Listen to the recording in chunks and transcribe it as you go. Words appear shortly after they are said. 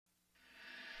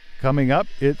Coming up,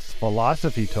 it's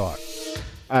Philosophy Talk.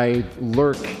 I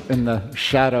lurk in the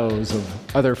shadows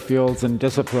of other fields and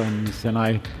disciplines, and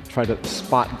I try to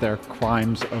spot their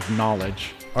crimes of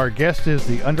knowledge. Our guest is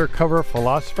the undercover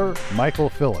philosopher, Michael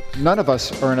Phillips. None of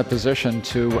us are in a position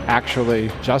to actually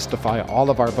justify all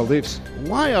of our beliefs.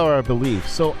 Why are our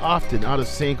beliefs so often out of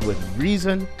sync with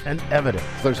reason and evidence?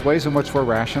 There's ways in which we're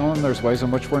rational, and there's ways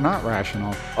in which we're not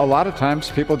rational. A lot of times,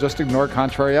 people just ignore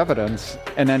contrary evidence,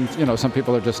 and then, some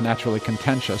people are just naturally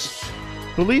contentious.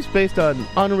 Beliefs based on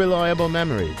unreliable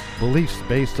memories. Beliefs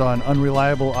based on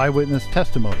unreliable eyewitness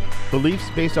testimony. Beliefs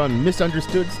based on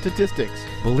misunderstood statistics.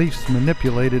 Beliefs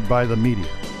manipulated by the media.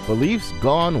 Beliefs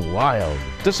gone wild.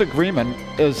 Disagreement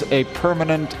is a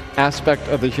permanent aspect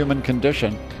of the human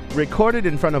condition. Recorded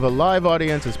in front of a live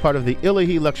audience as part of the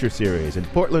Illahee Lecture Series in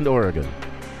Portland, Oregon.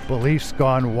 Beliefs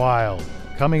gone wild.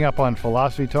 Coming up on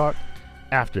Philosophy Talk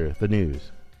after the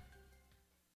news.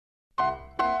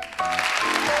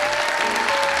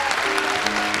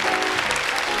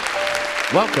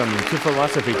 Welcome to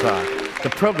Philosophy Talk, the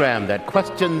program that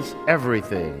questions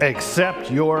everything except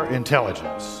your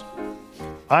intelligence.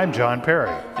 I'm John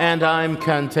Perry. And I'm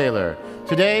Ken Taylor.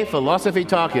 Today, Philosophy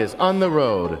Talk is on the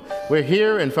road. We're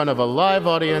here in front of a live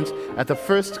audience at the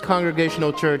First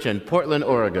Congregational Church in Portland,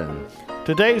 Oregon.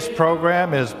 Today's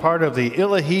program is part of the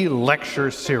Illahee Lecture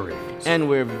Series. And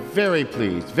we're very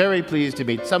pleased to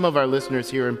meet some of our listeners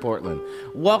here in Portland.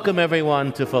 Welcome,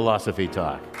 everyone, to Philosophy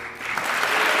Talk.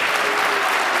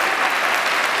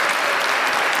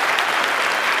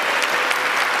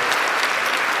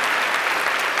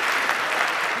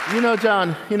 You know,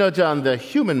 John, the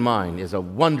human mind is a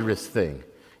wondrous thing.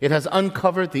 It has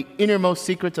uncovered the innermost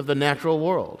secrets of the natural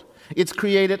world. It's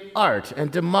created art and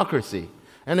democracy,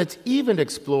 and it's even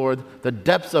explored the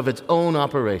depths of its own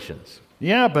operations.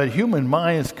 Yeah, but human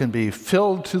minds can be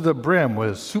filled to the brim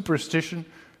with superstition,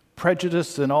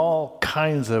 prejudice, and all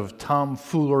kinds of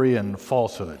tomfoolery and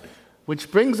falsehood. Which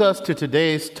brings us to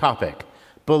today's topic,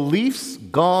 beliefs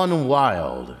gone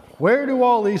wild. Where do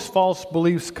all these false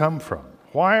beliefs come from?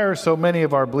 Why are so many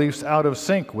of our beliefs out of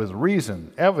sync with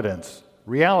reason, evidence,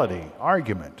 reality,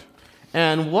 argument?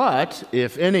 And what,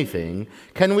 if anything,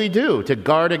 can we do to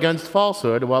guard against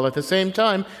falsehood while at the same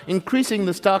time increasing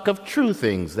the stock of true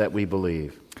things that we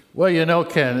believe? Well,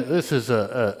 Ken, this is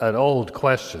an old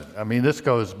question. I mean, this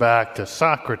goes back to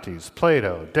Socrates,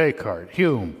 Plato, Descartes,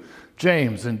 Hume,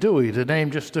 James, and Dewey, to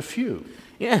name just a few.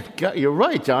 Yeah, you're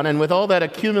right, John. And with all that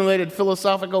accumulated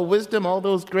philosophical wisdom, all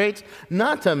those greats,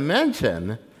 not to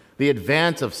mention the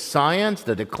advance of science,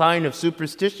 the decline of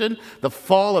superstition, the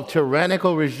fall of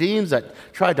tyrannical regimes that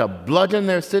try to bludgeon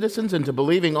their citizens into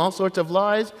believing all sorts of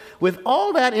lies, with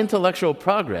all that intellectual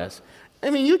progress,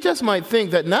 you just might think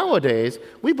that nowadays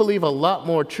we believe a lot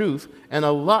more truth and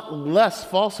a lot less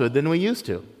falsehood than we used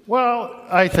to. Well,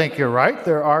 I think you're right.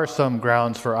 There are some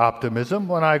grounds for optimism.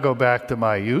 When I go back to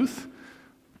my youth,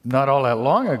 not all that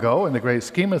long ago in the great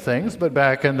scheme of things, but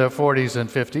back in the 40s and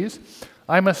 50s,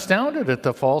 I'm astounded at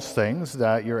the false things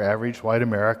that your average white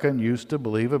American used to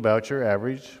believe about your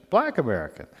average black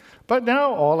American. But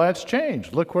now all that's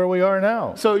changed. Look where we are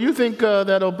now. So you think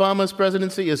that Obama's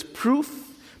presidency is proof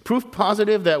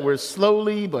positive that we're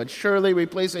slowly but surely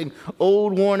replacing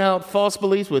old, worn-out false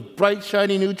beliefs with bright,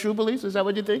 shiny new true beliefs? Is that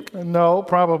what you think? No,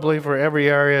 probably for every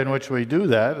area in which we do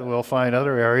that, we'll find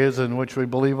other areas in which we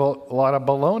believe a lot of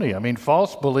baloney.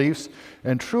 False beliefs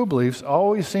and true beliefs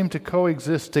always seem to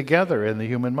coexist together in the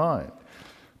human mind.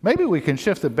 Maybe we can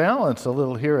shift the balance a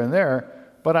little here and there,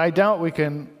 but I doubt we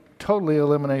can totally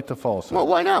eliminate the falsehood. Well,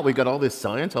 why not? We got all this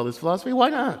science, all this philosophy.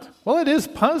 Why not? Well, it is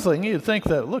puzzling. You'd think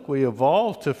that, look, we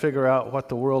evolved to figure out what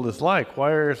the world is like.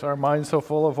 Why is our mind so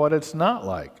full of what it's not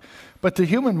like? But the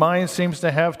human mind seems to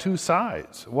have two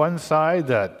sides. One side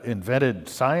that invented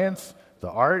science, the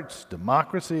arts,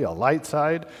 democracy, a light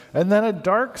side, and then a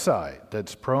dark side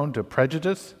that's prone to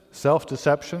prejudice,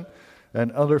 self-deception,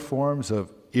 and other forms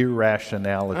of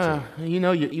irrationality.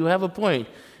 You have a point.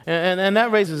 And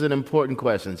that raises an important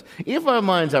question. If our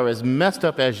minds are as messed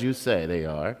up as you say they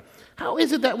are, how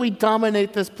is it that we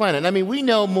dominate this planet? We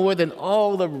know more than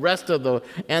all the rest of the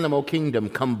animal kingdom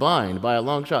combined by a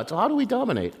long shot. So how do we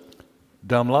dominate?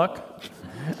 Dumb luck?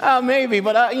 Maybe,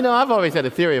 but I've always had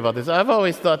a theory about this. I've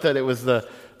always thought that it was the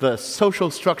social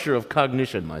structure of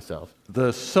cognition myself.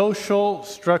 The social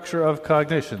structure of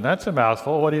cognition. That's a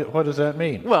mouthful. What does that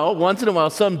mean? Well, once in a while,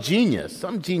 some genius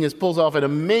pulls off an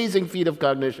amazing feat of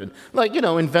cognition, like,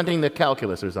 inventing the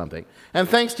calculus or something. And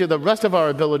thanks to the rest of our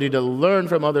ability to learn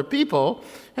from other people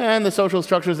and the social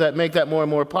structures that make that more and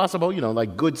more possible,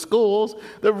 like good schools,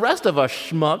 the rest of us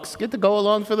schmucks get to go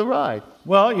along for the ride.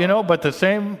 Well, but the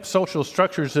same social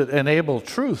structures that enable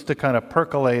truth to kind of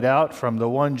percolate out from the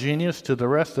one genius to the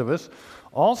rest of us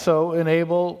also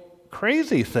enable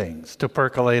crazy things to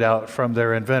percolate out from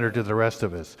their inventor to the rest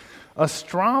of us.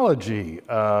 Astrology,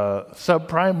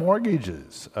 subprime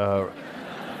mortgages,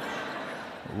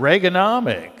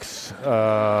 Reaganomics,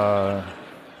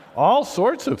 all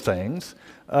sorts of things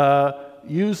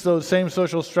use those same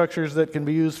social structures that can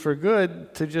be used for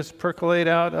good to just percolate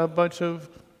out a bunch of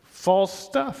false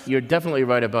stuff. You're definitely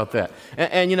right about that.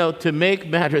 And to make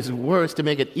matters worse, to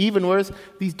make it even worse,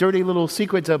 these dirty little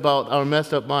secrets about our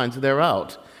messed up minds, they're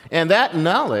out. And that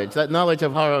knowledge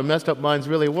of how our messed up minds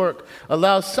really work,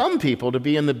 allows some people to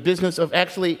be in the business of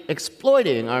actually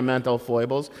exploiting our mental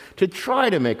foibles to try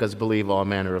to make us believe all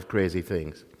manner of crazy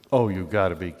things. Oh, you got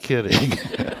to be kidding.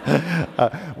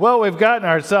 Well, we've gotten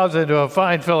ourselves into a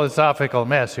fine philosophical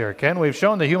mess here, Ken. We've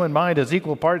shown the human mind as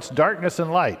equal parts darkness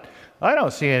and light. I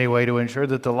don't see any way to ensure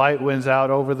that the light wins out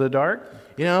over the dark.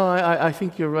 I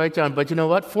think you're right, John. But you know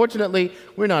what? Fortunately,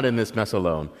 we're not in this mess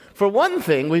alone. For one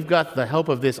thing, we've got the help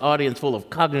of this audience full of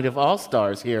cognitive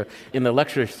all-stars here in the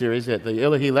lecture series, at the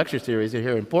Illahee Lecture Series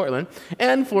here in Portland.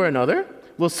 And for another,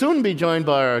 we'll soon be joined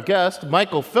by our guest,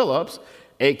 Michael Phillips,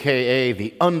 a.k.a.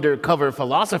 the undercover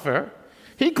philosopher.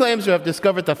 He claims to have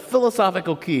discovered the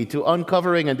philosophical key to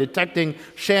uncovering and detecting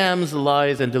shams,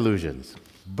 lies, and delusions.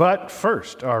 But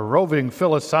first, our roving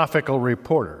philosophical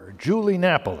reporter, Julie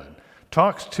Napolin,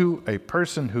 talks to a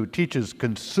person who teaches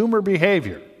consumer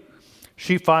behavior.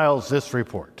 She files this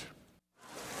report.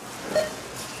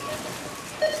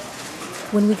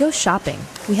 When we go shopping,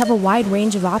 we have a wide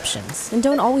range of options and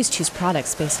don't always choose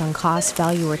products based on cost,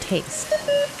 value, or taste.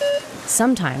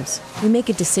 Sometimes we make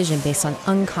a decision based on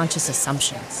unconscious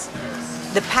assumptions.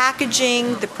 The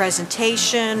packaging, the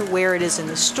presentation, where it is in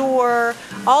the store,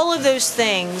 all of those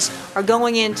things are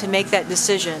going in to make that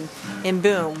decision. And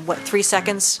boom, 3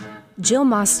 seconds? Jill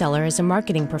Mosteller is a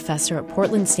marketing professor at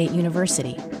Portland State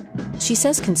University. She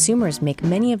says consumers make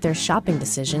many of their shopping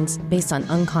decisions based on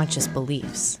unconscious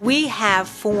beliefs. We have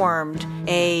formed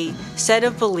a set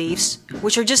of beliefs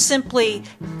which are just simply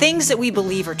things that we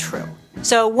believe are true.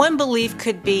 So one belief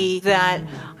could be that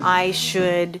I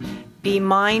should be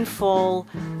mindful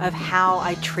of how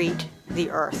I treat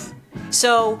the earth.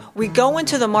 So we go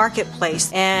into the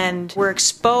marketplace and we're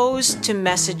exposed to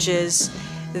messages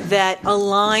that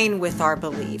align with our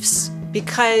beliefs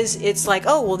because it's like,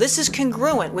 oh, well, this is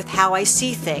congruent with how I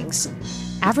see things.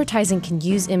 Advertising can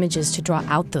use images to draw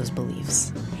out those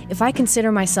beliefs. If I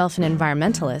consider myself an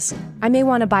environmentalist, I may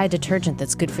want to buy a detergent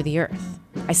that's good for the earth.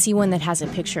 I see one that has a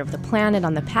picture of the planet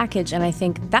on the package and I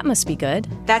think, that must be good.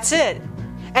 That's it.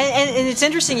 And it's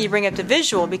interesting you bring up the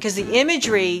visual because the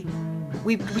imagery,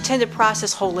 we tend to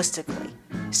process holistically.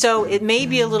 So it may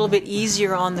be a little bit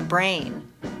easier on the brain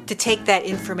to take that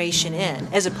information in,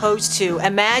 as opposed to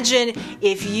imagine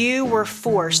if you were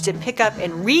forced to pick up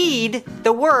and read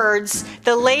the words,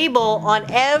 the label on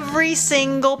every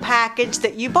single package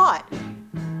that you bought.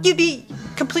 You'd be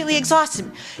completely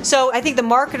exhausted. So I think the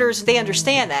marketers, they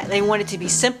understand that. They want it to be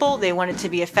simple. They want it to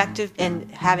be effective in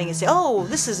having it say, oh,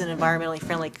 this is an environmentally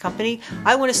friendly company.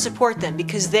 I want to support them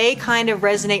because they kind of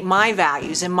resonate my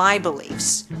values and my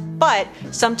beliefs. But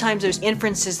sometimes those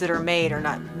inferences that are made are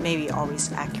not maybe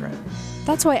always accurate.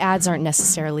 That's why ads aren't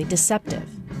necessarily deceptive.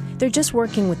 They're just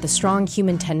working with the strong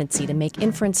human tendency to make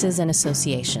inferences and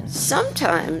associations.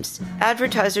 Sometimes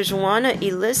advertisers want to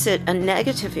elicit a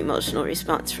negative emotional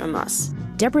response from us.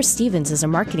 Deborah Stevens is a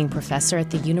marketing professor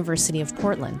at the University of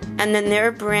Portland. And then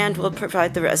their brand will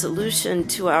provide the resolution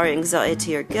to our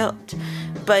anxiety or guilt.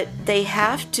 But they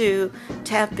have to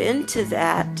tap into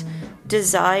that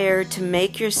desire to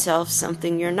make yourself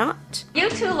something you're not. You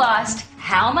two lost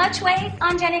how much weight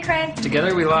on Jenny Craig?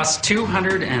 Together we lost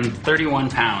 231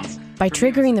 pounds. By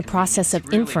triggering the process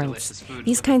of inference,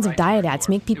 these kinds of diet ads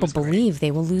make people believe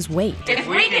they will lose weight. If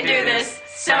we can do this,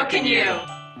 so can you.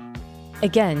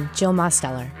 Again, Jill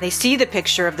Mosteller. They see the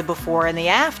picture of the before and the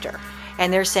after,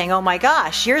 and they're saying, oh my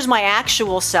gosh, here's my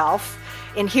actual self,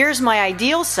 and here's my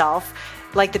ideal self,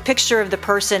 like the picture of the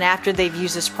person after they've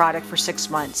used this product for 6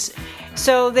 months.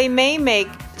 So they may make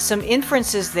some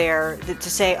inferences there to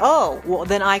say, oh, well,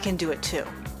 then I can do it too.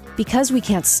 Because we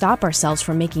can't stop ourselves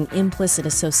from making implicit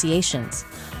associations,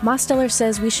 Mosteller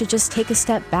says we should just take a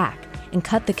step back and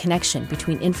cut the connection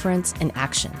between inference and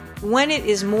action. when it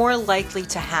is more likely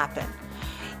to happen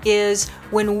is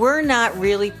when we're not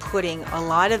really putting a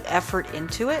lot of effort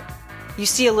into it. You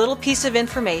see a little piece of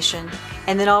information,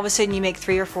 and then all of a sudden you make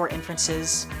 3 or 4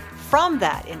 inferences from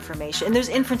that information, and those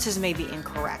inferences may be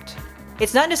incorrect.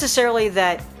 It's not necessarily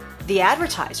that the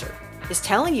advertiser is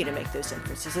telling you to make those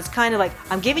inferences. It's kind of like,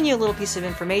 I'm giving you a little piece of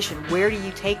information. Where do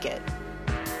you take it?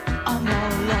 I'm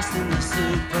all lost in the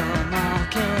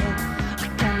supermarket. I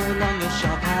can no longer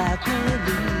shop happily.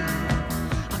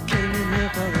 I came in here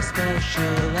for a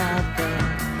special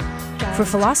offer. For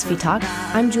Philosophy Talk,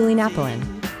 I'm Julie Napolin.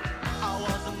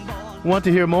 Want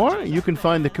to hear more? You can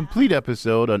find the complete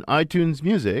episode on iTunes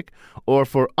Music, or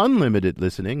for unlimited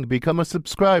listening, become a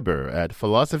subscriber at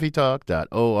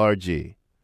philosophytalk.org.